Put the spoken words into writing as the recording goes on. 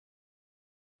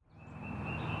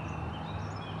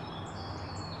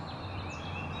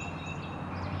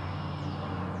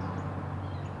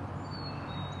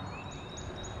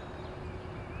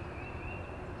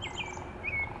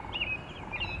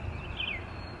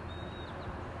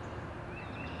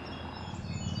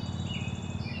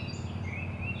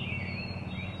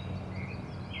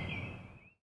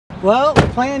Well, the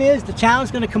plan is the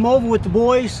town's going to come over with the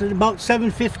boys at about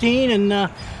 7:15, and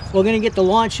we're going to get the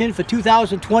launch in for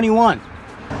 2021.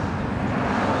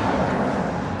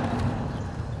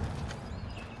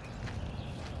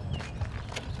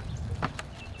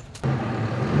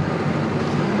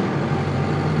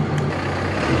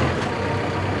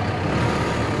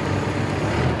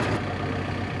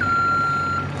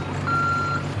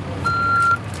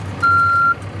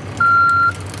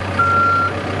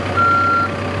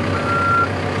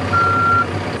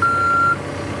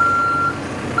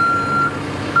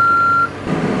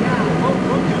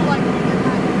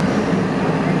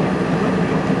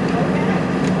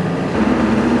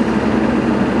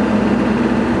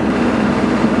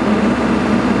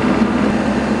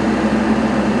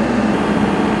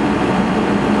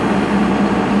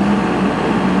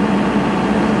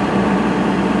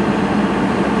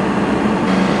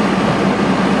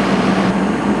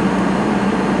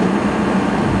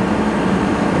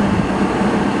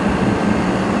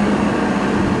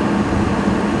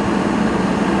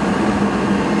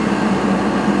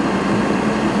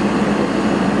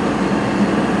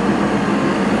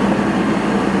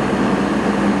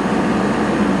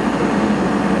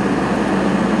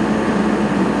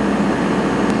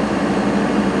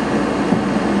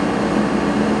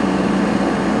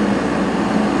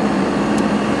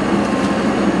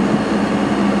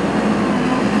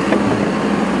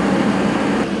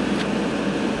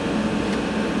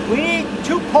 We need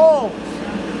 2 poles.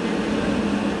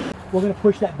 We're going to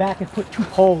push that back and put 2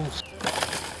 poles.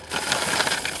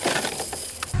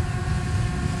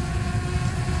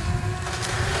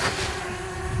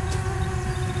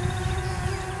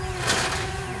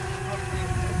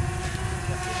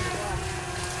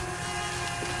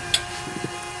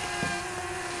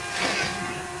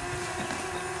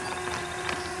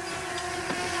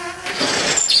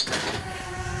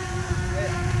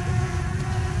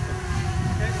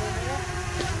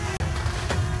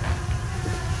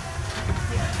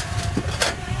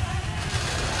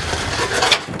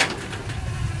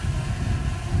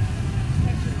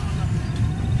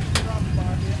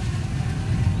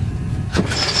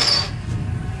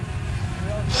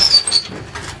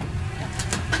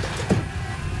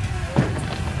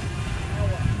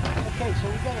 Okay, so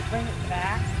we got to bring it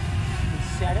back and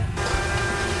set it.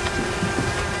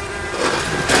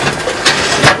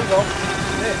 There we go.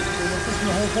 There. So we're pushing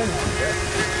the whole thing out.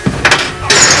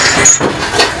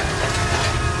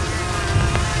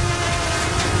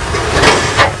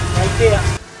 Right there.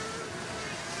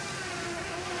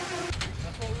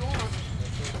 That's what we want.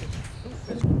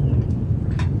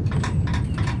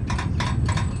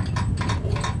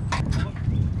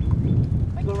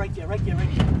 I go right there, right there,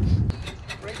 right there.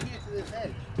 Right here to this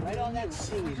edge. Right on that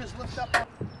seam. You just lift up. How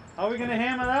are we going to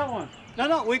hammer that one?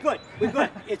 No, we're good. We're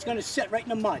good. It's going to sit right in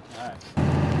the mud. All right.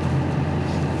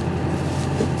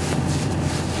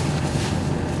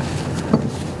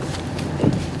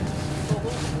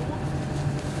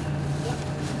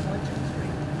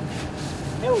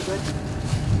 There we're good.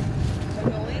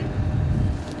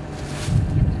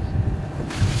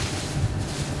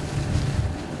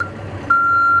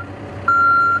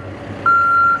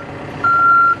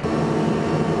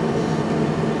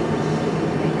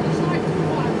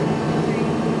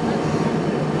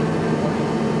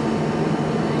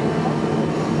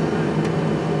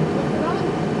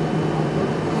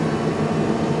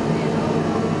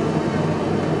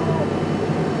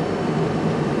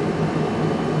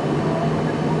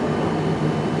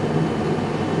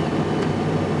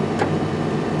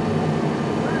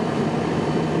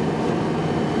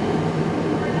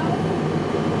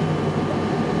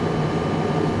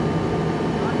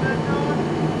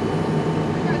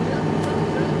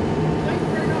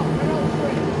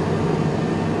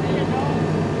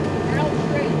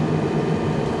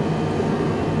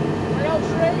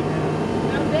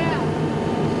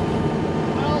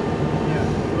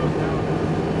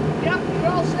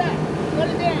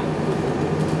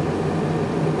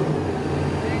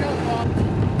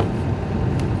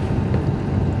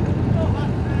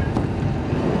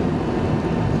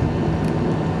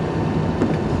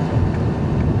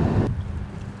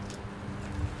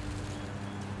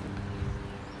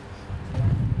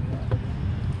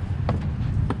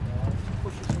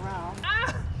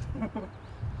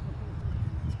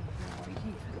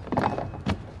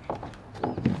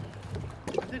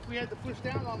 We had to push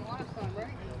down on the last time, right?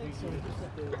 I think so. A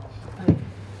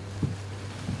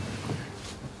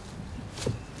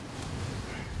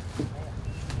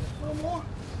little more.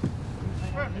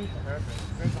 Perfect.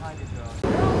 Right behind you, Joe.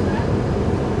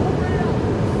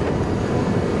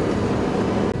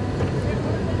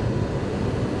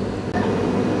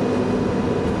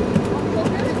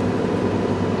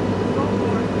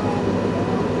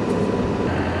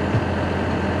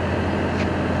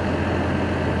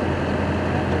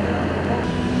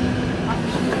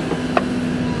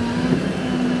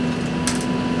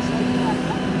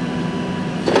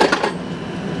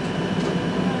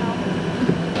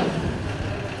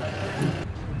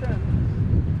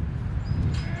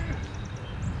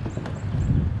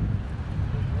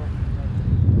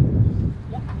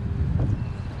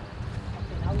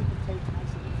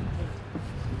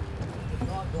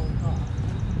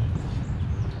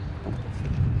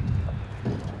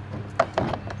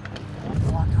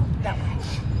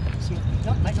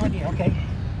 Right here, okay.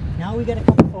 Now we gotta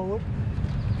come forward.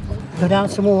 Go down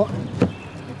some more.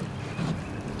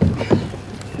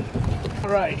 All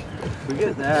right. We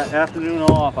get that afternoon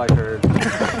off, I heard.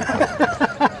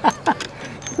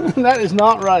 That is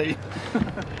not right.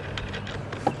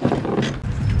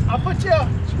 I'll put your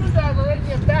screwdriver right in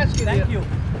your basket. Thank here. you.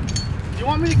 Do you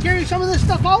want me to carry some of this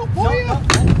stuff out for you? No,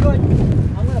 that's good.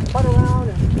 I'm gonna putt around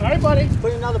and All right, buddy.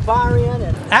 put another bar in.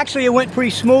 And actually, it went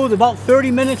pretty smooth. About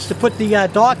 30 minutes to put the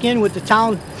dock in with the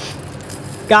town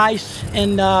guys,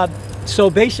 and so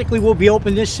basically we'll be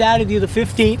open this Saturday the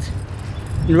 15th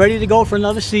and ready to go for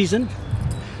another season.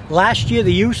 Last year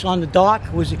the use on the dock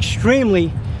was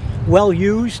extremely well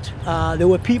used. There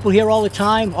were people here all the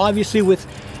time. Obviously with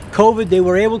COVID they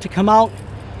were able to come out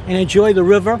and enjoy the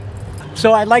river.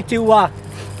 So I'd like to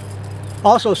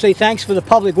also say thanks for the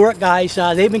public work guys.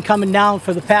 They've been coming down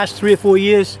for the past 3 or 4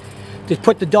 years to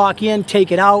put the dock in,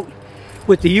 take it out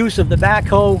with the use of the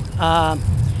backhoe.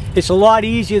 It's a lot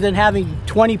easier than having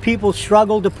 20 people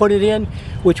struggle to put it in,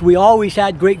 which we always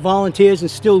had great volunteers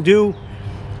and still do.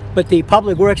 But the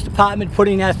Public Works Department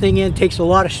putting that thing in takes a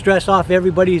lot of stress off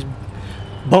everybody's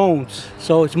bones.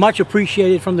 So it's much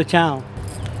appreciated from the town.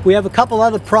 We have a couple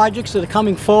other projects that are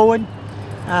coming forward.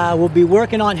 We'll be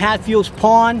working on Hatfield's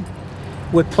Pond.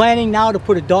 We're planning now to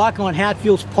put a dock on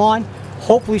Hatfield's Pond,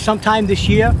 hopefully sometime this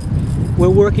year. We're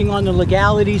working on the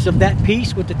legalities of that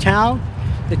piece with the town.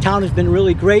 The town has been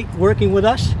really great working with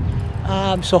us.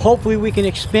 So hopefully we can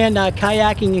expand our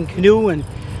kayaking and canoe and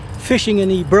fishing in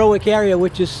the Bewick area,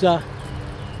 which is,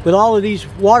 with all of these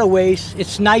waterways,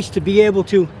 it's nice to be able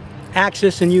to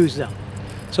access and use them.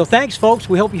 So thanks folks,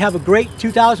 we hope you have a great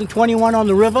 2021 on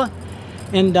the river,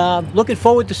 and looking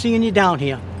forward to seeing you down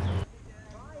here.